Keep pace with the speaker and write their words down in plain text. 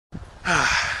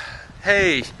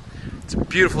Hey, it's a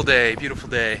beautiful day, beautiful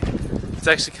day. It's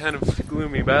actually kind of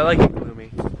gloomy, but I like it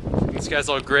gloomy. The sky's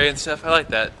all gray and stuff. I like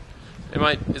that.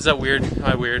 Is that weird? Am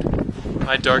I weird? Am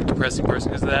I a dark, depressing person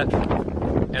because of that?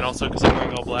 And also because I'm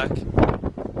wearing all black?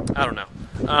 I don't know.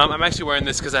 I'm actually wearing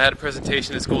this because I had a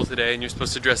presentation at school today, and you're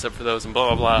supposed to dress up for those and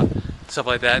blah blah blah, stuff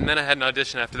like that. And then I had an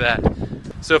audition after that.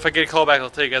 So if I get a call back, I'll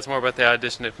tell you guys more about the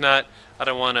audition. If not, I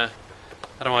don't want to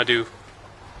do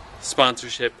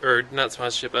sponsorship, or not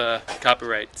sponsorship,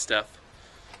 copyright stuff.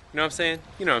 You know what I'm saying?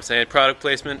 You know what I'm saying. Product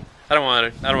placement. I don't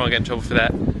want to get in trouble for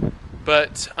that.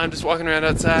 But I'm just walking around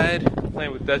outside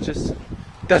playing with Duchess.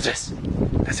 Duchess.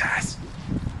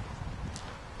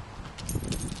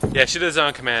 Yeah, she does it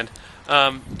on command.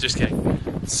 Just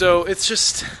kidding. So it's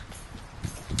just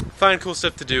find cool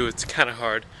stuff to do. It's kind of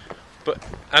hard, but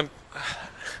I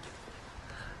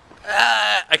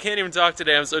can't even talk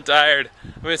today. I'm so tired.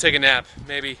 I'm gonna take a nap.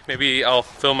 Maybe I'll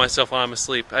film myself while I'm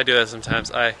asleep. I do that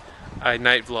sometimes. I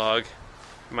night vlog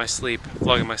in my sleep,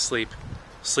 vlogging my sleep,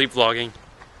 sleep vlogging.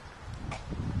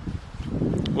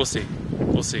 We'll see.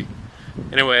 We'll see.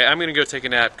 Anyway, I'm gonna go take a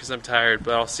nap because I'm tired.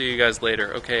 But I'll see you guys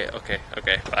later. Okay.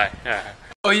 Bye.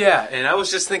 Oh yeah, and I was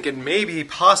just thinking maybe,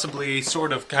 possibly,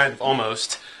 sort of, kind of,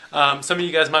 almost. Some of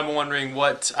you guys might be wondering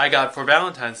what I got for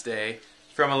Valentine's Day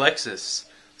from Alexis.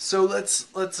 So let's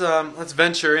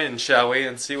venture in, shall we,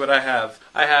 and see what I have.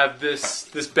 I have this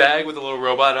bag with a little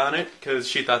robot on it because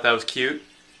she thought that was cute,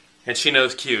 and she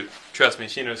knows cute. Trust me,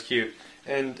 she knows cute.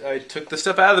 And I took the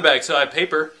stuff out of the bag, so I have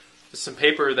paper. There's some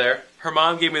paper there. Her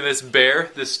mom gave me this bear,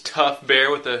 this tough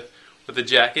bear with a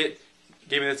jacket.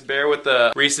 Gave me this bear with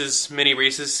the mini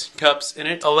Reese's cups in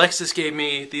it. Alexis gave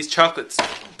me these chocolates.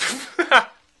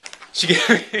 She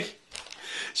gave me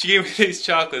these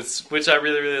chocolates, which I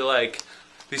really like.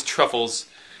 These truffles.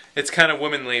 It's kind of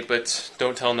womanly, but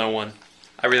don't tell no one.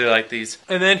 I really like these.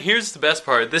 And then here's the best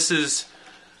part. This is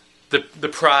the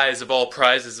prize of all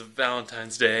prizes of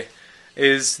Valentine's Day.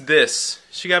 Is this.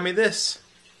 She got me this.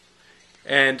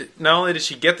 And not only did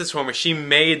she get this for me, she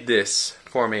made this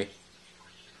for me.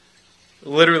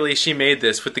 Literally, she made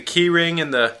this with the key ring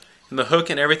and the hook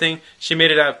and everything. She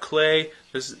made it out of clay.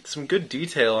 There's some good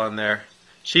detail on there.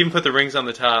 She even put the rings on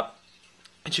the top.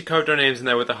 And she carved our names in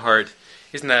there with a heart.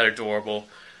 Isn't that adorable?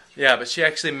 Yeah, but she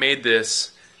actually made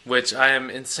this, which I am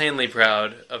insanely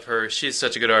proud of her. She's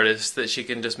such a good artist that she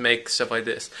can just make stuff like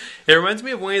this. It reminds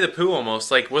me of Winnie the Pooh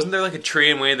almost. Like, wasn't there like a tree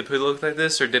in Winnie the Pooh that looked like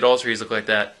this? Or did all trees look like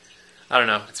that? I don't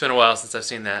know. It's been a while since I've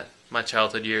seen that. My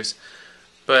childhood years.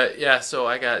 But yeah, so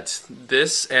I got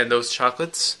this and those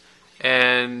chocolates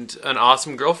and an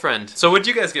awesome girlfriend. So what did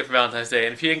you guys get for Valentine's Day?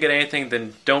 And if you didn't get anything,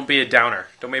 then don't be a downer.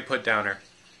 Don't be a put downer.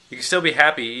 You can still be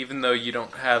happy even though you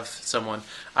don't have someone.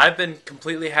 I've been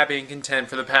completely happy and content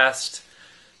for the past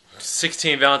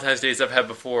 16 Valentine's Days I've had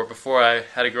before I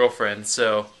had a girlfriend.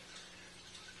 So,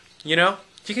 you know,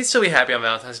 you can still be happy on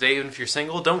Valentine's Day even if you're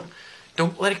single. Don't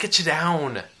let it get you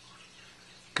down.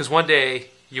 Because one day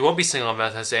you won't be single on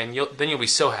Valentine's Day and then you'll be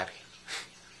so happy.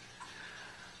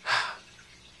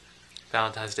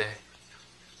 Valentine's Day.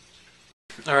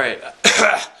 Alright.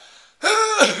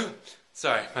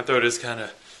 Sorry, my throat is kind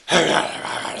of...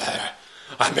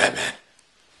 I'm Batman.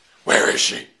 Where is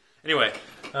she? Anyway,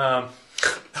 that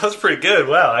was pretty good.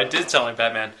 Wow, I did sound like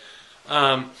Batman.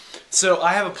 So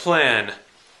I have a plan.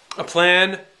 A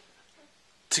plan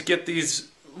to get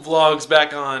these vlogs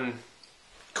back on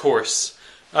course.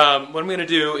 What I'm going to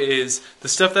do is the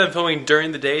stuff that I'm filming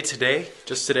during the day today,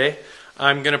 just today,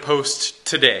 I'm going to post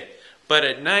today. But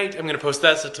at night, I'm going to post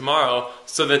that to tomorrow,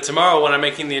 so that tomorrow when I'm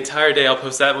making the entire day, I'll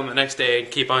post that one the next day and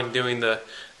keep on doing that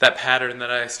pattern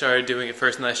that I started doing at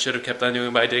first and I should have kept on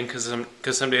doing, but I didn't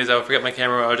because some days I would forget my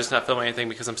camera or I would just not film anything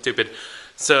because I'm stupid.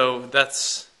 So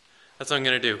that's what I'm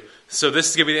going to do. So this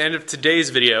is going to be the end of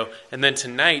today's video, and then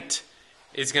tonight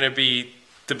is going to be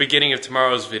the beginning of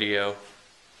tomorrow's video.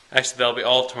 Actually, that'll be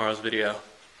all of tomorrow's video.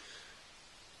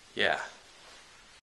 Yeah.